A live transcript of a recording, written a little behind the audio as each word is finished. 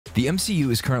The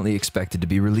MCU is currently expected to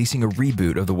be releasing a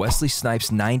reboot of the Wesley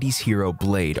Snipes 90s hero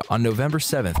Blade on November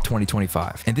 7th,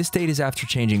 2025. And this date is after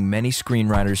changing many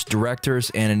screenwriters, directors,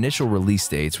 and initial release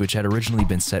dates, which had originally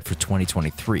been set for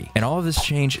 2023. And all of this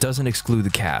change doesn't exclude the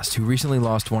cast, who recently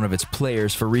lost one of its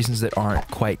players for reasons that aren't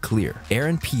quite clear.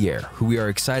 Aaron Pierre, who we are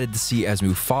excited to see as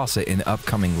Mufasa in the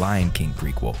upcoming Lion King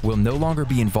prequel, will no longer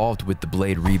be involved with the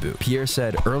Blade reboot. Pierre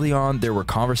said, "Early on, there were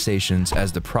conversations.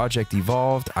 As the project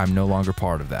evolved, I'm no longer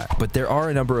part of that. But there are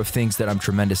a number of things that I'm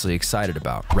tremendously excited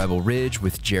about. Rebel Ridge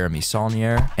with Jeremy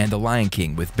Saulnier, and The Lion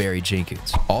King with Barry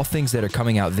Jenkins. All things that are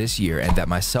coming out this year and that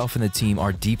myself and the team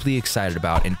are deeply excited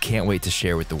about and can't wait to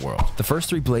share with the world." The first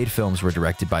 3 Blade films were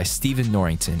directed by Stephen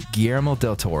Norrington, Guillermo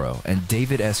del Toro, and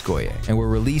David S. Goyer, and were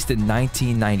released in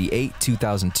 1998,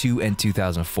 2002, and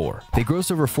 2004. They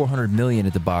grossed over $400 million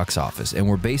at the box office and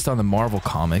were based on the Marvel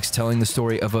comics, telling the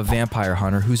story of a vampire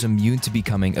hunter who's immune to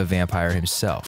becoming a vampire himself.